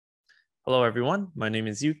Hello, everyone. My name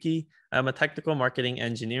is Yuki. I'm a technical marketing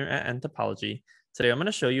engineer at nTopology. Today, I'm going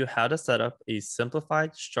to show you how to set up a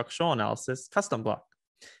simplified structural analysis custom block.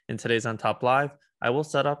 In today's nTop Live, I will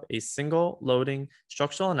set up a single loading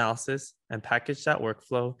structural analysis and package that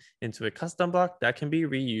workflow into a custom block that can be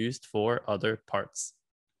reused for other parts.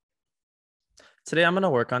 Today, I'm going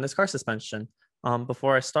to work on this car suspension.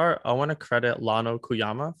 Before I start, I want to credit Lano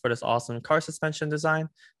Kuyama for this awesome car suspension design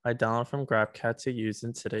I downloaded from GrabCAD to use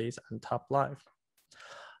in today's nTop Live.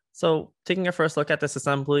 So taking a first look at this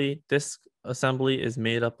assembly is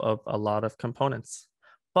made up of a lot of components.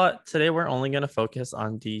 But today we're only going to focus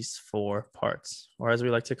on these 4 parts, or as we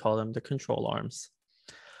like to call them, the control arms.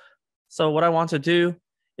 So what I want to do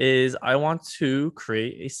is I want to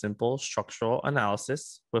create a simple structural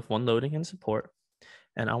analysis with one loading and support.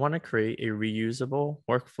 And I want to create a reusable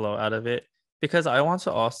workflow out of it because I want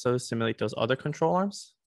to also simulate those other control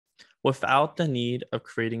arms without the need of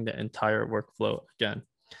creating the entire workflow again.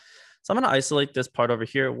 So I'm going to isolate this part over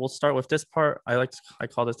here. We'll start with this part. I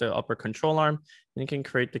call this the upper control arm. And you can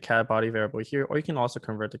create the CAD body variable here, or you can also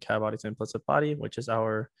convert the CAD body to implicit body, which is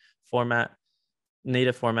our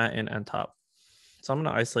native format in nTop. So I'm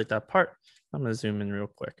going to isolate that part. I'm going to zoom in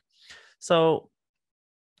real quick. So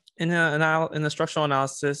in the structural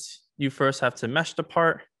analysis, you first have to mesh the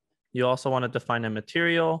part. You also want to define a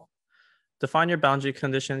material, define your boundary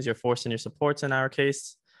conditions, your force and your supports in our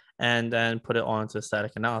case, and then put it on to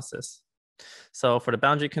static analysis. So for the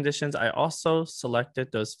boundary conditions, I also selected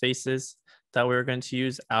those faces that we're going to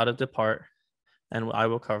use out of the part, and I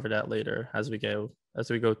will cover that later as we go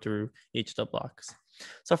through each of the blocks.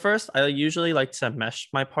 So first, I usually like to mesh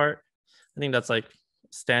my part. I think that's like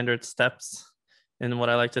standard steps and what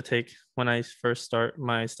I like to take when I first start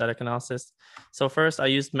my static analysis. So first I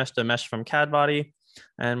used the mesh from CAD body,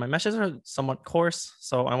 and my meshes are somewhat coarse.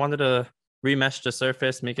 So I wanted to remesh the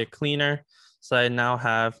surface, make it cleaner. So I now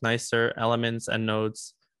have nicer elements and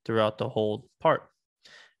nodes throughout the whole part.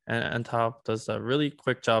 And nTop does a really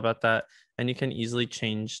quick job at that. And you can easily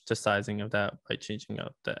change the sizing of that by changing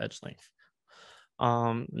up the edge length.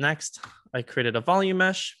 Next, I created a volume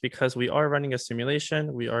mesh because we are running a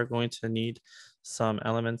simulation. We are going to need some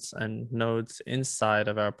elements and nodes inside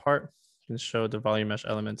of our part. You can show the volume mesh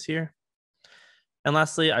elements here. And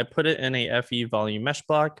lastly, I put it in a FE volume mesh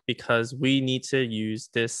block because we need to use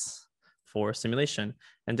this for simulation.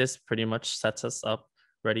 And this pretty much sets us up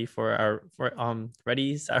readies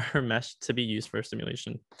our mesh to be used for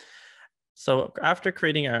simulation. So after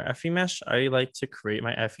creating our FE mesh, I like to create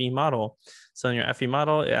my FE model. So in your FE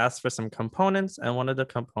model, it asks for some components, and one of the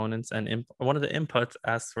components and one of the inputs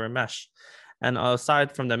asks for a mesh. And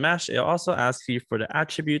aside from the mesh, it also asks you for the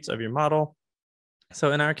attributes of your model.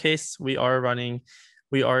 So in our case, we are going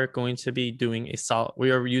to be doing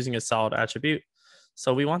we are using a solid attribute.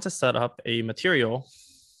 So we want to set up a material,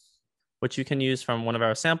 which you can use from one of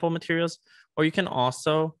our sample materials, or you can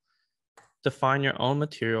also define your own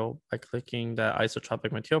material by clicking the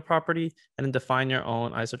isotropic material property and then define your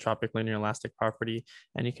own isotropic linear elastic property.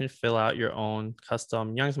 And you can fill out your own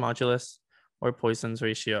custom Young's modulus or Poisson's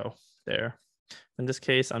ratio there. In this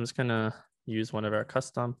case, I'm just gonna use one of our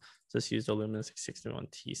custom, just use the Lumen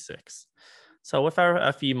 661T6. So with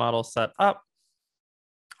our FE model set up,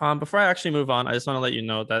 before I actually move on, I just wanna let you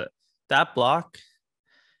know that that block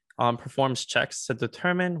performs checks to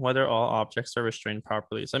determine whether all objects are restrained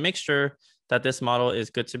properly. So make sure that this model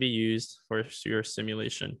is good to be used for your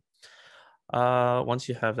simulation. Once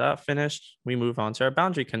you have that finished, we move on to our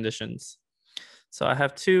boundary conditions. So I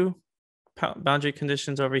have 2 boundary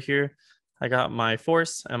conditions over here. I got my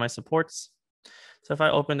force and my supports. So if I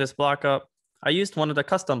open this block up, I used one of the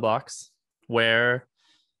custom blocks where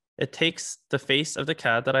it takes the face of the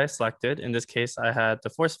CAD that I selected. In this case, I had the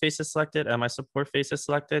force faces selected and my support faces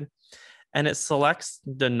selected. And it selects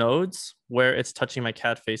the nodes where it's touching my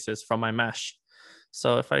CAD faces from my mesh.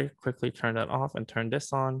 So if I quickly turn that off and turn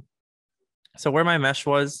this on, so where my mesh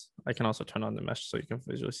was, I can also turn on the mesh so you can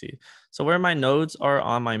visually see. So where my nodes are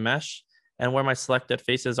on my mesh and where my selected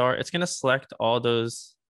faces are, it's going to select all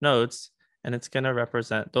those nodes, and it's going to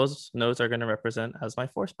represent, those nodes are going to represent as my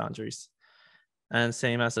force boundaries. And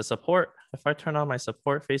same as the support. If I turn on my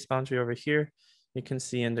support face boundary over here, you can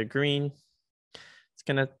see in the green, it's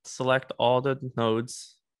going to select all the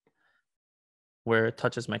nodes where it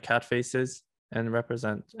touches my CAD faces and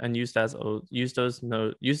represent and use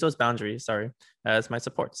those boundaries, as my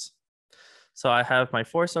supports. So I have my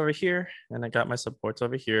force over here and I got my supports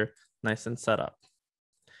over here, nice and set up.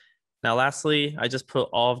 Now, lastly, I just put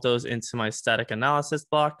all of those into my static analysis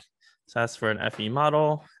block. So that's for an FE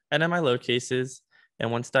model and then my load cases. And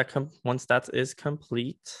once that is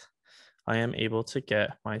complete, I am able to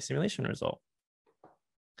get my simulation result.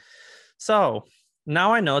 So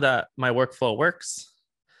now I know that my workflow works.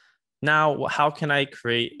 Now, how can I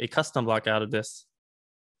create a custom block out of this?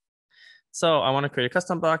 So I want to create a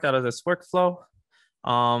custom block out of this workflow.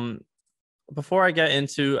 Before I get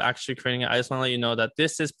into actually creating it, I just want to let you know that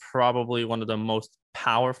this is probably one of the most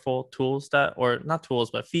powerful tools that, or not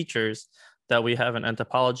tools, but features that we have in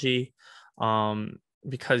nTopology,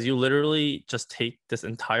 because you literally just take this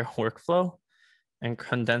entire workflow and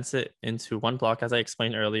condense it into one block, as I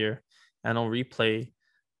explained earlier, and I'll replay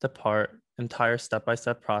the entire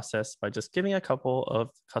step-by-step process by just giving a couple of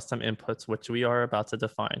custom inputs, which we are about to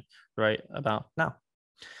define right about now.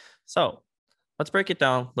 So let's break it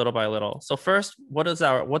down little by little. So first, what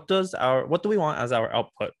do we want as our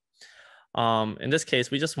output? In this case,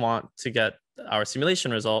 we just want to get our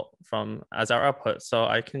simulation result as our output. So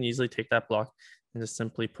I can easily take that block and just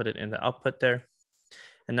simply put it in the output there.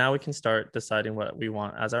 And now we can start deciding what we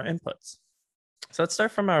want as our inputs. So let's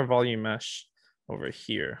start from our volume mesh over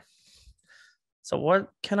here. So what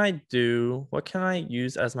can I do? What can I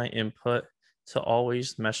use as my input to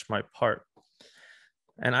always mesh my part?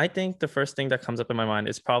 And I think the first thing that comes up in my mind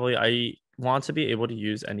is probably I want to be able to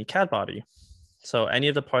use any CAD body. So any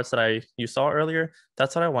of the parts that you saw earlier,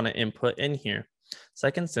 that's what I want to input in here. So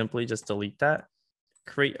I can simply just delete that,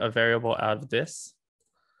 create a variable out of this,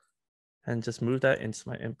 and just move that into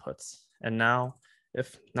my inputs. And now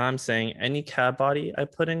I'm saying any CAD body I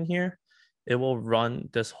put in here, it will run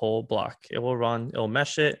this whole block. It'll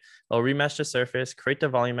mesh it, it'll remesh the surface, create the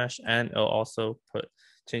volume mesh, and it'll also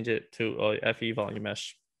change it to a FE volume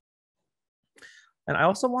mesh. And I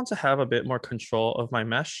also want to have a bit more control of my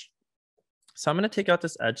mesh. So I'm going to take out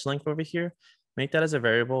this edge length over here, make that as a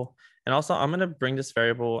variable. And also I'm going to bring this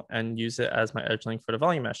variable and use it as my edge length for the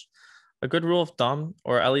volume mesh. A good rule of thumb,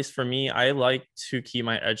 or at least for me, I like to keep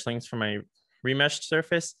my edge lengths for my remeshed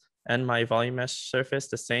surface and my volume mesh surface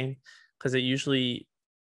the same, because it usually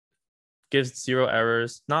gives zero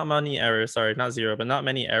errors, not many errors, sorry, not zero, but not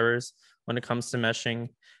many errors when it comes to meshing.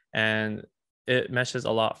 And it meshes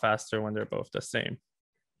a lot faster when they're both the same.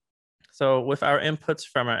 So with our inputs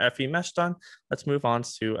from our FE mesh done, let's move on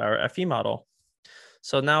to our FE model.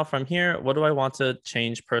 So now from here, what do I want to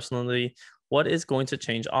change personally? What is going to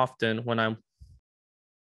change often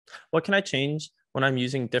what can I change when I'm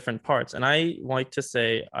using different parts? And I like to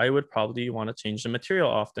say, I would probably want to change the material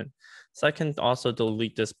often. So I can also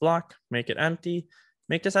delete this block, make it empty,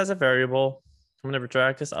 make this as a variable. I'm going to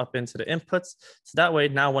drag this up into the inputs. So that way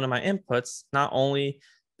now one of my inputs, not only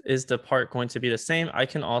is the part going to be the same, I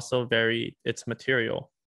can also vary its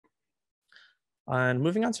material. And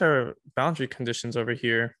moving on to our boundary conditions over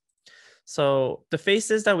here. So the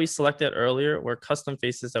faces that we selected earlier were custom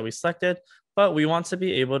faces that we selected, but we want to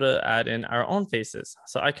be able to add in our own faces.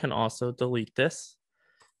 So I can also delete this,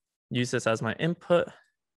 use this as my input,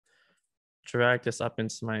 drag this up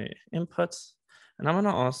into my inputs. And I'm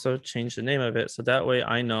gonna also change the name of it. So that way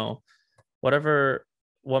I know what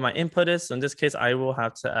my input is. So in this case, I will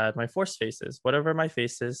have to add my force faces. Whatever my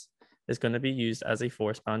faces is gonna be used as a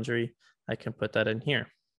force boundary, I can put that in here.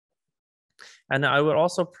 And I would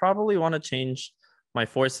also probably want to change my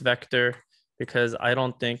force vector, because I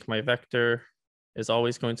don't think my vector is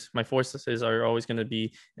always my forces are always going to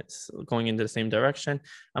be going into the same direction.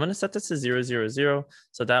 I'm going to set this to 0, 0, 0.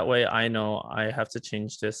 So that way I know I have to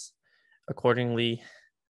change this accordingly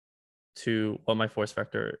to what my force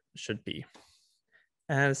vector should be.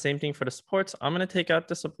 And same thing for the supports. I'm going to take out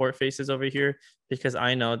the support faces over here, because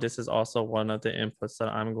I know this is also one of the inputs that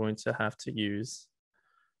I'm going to have to use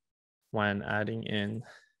when adding in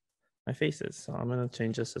my faces. So I'm going to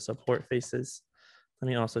change this to support faces. Let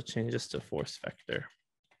me also change this to force vector.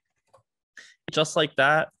 Just like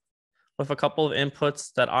that, with a couple of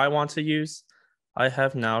inputs that I want to use, I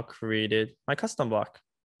have now created my custom block.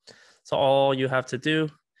 So all you have to do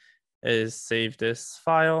is save this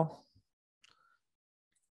file,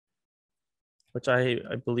 which I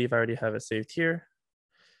believe I already have it saved here.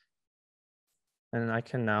 And I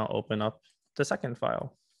can now open up the second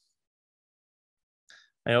file.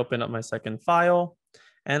 I open up my second file,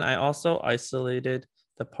 and I also isolated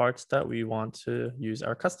the parts that we want to use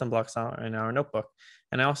our custom blocks on in our notebook.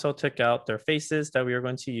 And I also took out their faces that we are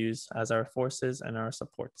going to use as our forces and our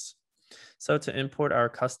supports. So to import our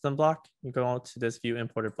custom block, you go to this view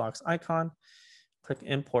imported blocks icon, click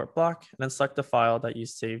import block, and then select the file that you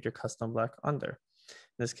saved your custom block under.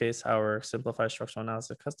 In this case, our simplified structural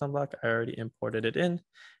analysis custom block, I already imported it in,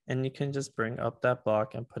 and you can just bring up that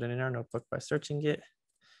block and put it in our notebook by searching it.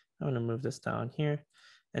 I'm going to move this down here.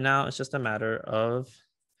 And now it's just a matter of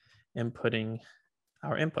inputting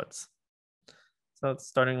our inputs. So it's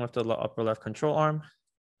starting with the upper left control arm.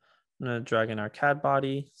 I'm going to drag in our CAD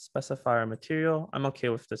body, specify our material. I'm okay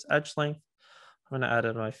with this edge length. I'm going to add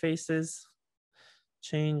in my faces,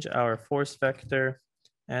 change our force vector,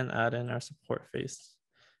 and add in our support face.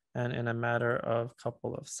 And in a matter of a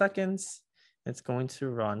couple of seconds, it's going to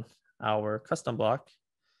run our custom block,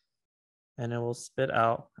 and it will spit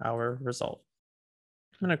out our result.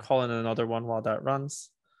 I'm going to call in another one while that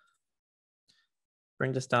runs.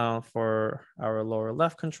 Bring this down for our lower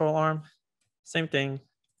left control arm. Same thing,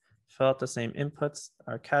 fill out the same inputs,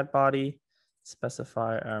 our CAD body,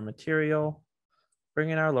 specify our material, bring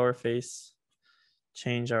in our lower face,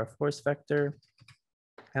 change our force vector,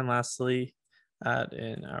 and lastly, add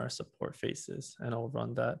in our support faces, and I'll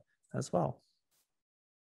run that as well.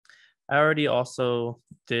 I already also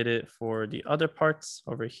did it for the other parts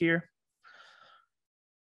over here.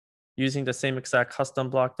 Using the same exact custom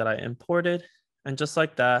block that I imported. And just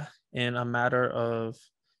like that, in a matter of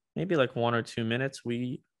maybe like 1 or 2 minutes,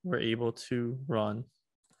 we were able to run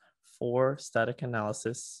 4 static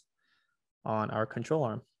analysis on our control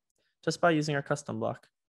arm just by using our custom block.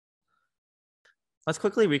 Let's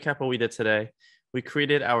quickly recap what we did today. We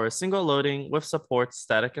created our single loading with support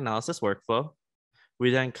static analysis workflow. We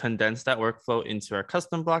then condensed that workflow into our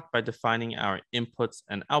custom block by defining our inputs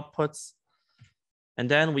and outputs. And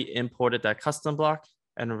then we imported that custom block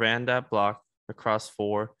and ran that block across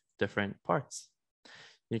 4 different parts.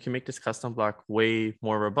 You can make this custom block way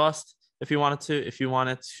more robust if you wanted to. If you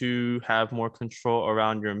wanted to have more control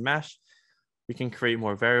around your mesh, we can create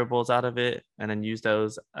more variables out of it and then use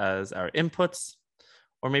those as our inputs,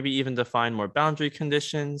 or maybe even define more boundary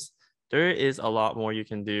conditions. There is a lot more you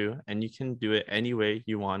can do, and you can do it any way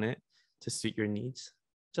you want it to suit your needs,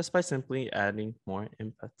 just by simply adding more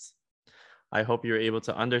inputs. I hope you're able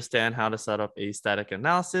to understand how to set up a static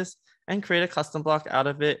analysis and create a custom block out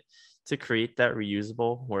of it to create that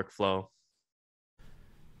reusable workflow.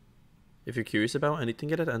 If you're curious about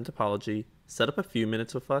anything at nTopology, set up a few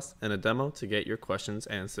minutes with us and a demo to get your questions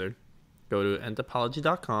answered. Go to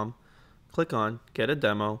nTopology.com, click on Get a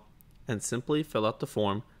Demo, and simply fill out the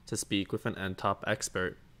form to speak with an nTop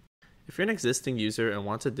expert. If you're an existing user and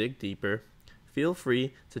want to dig deeper, feel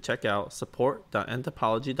free to check out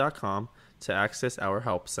support.nTopology.com to access our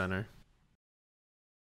help center.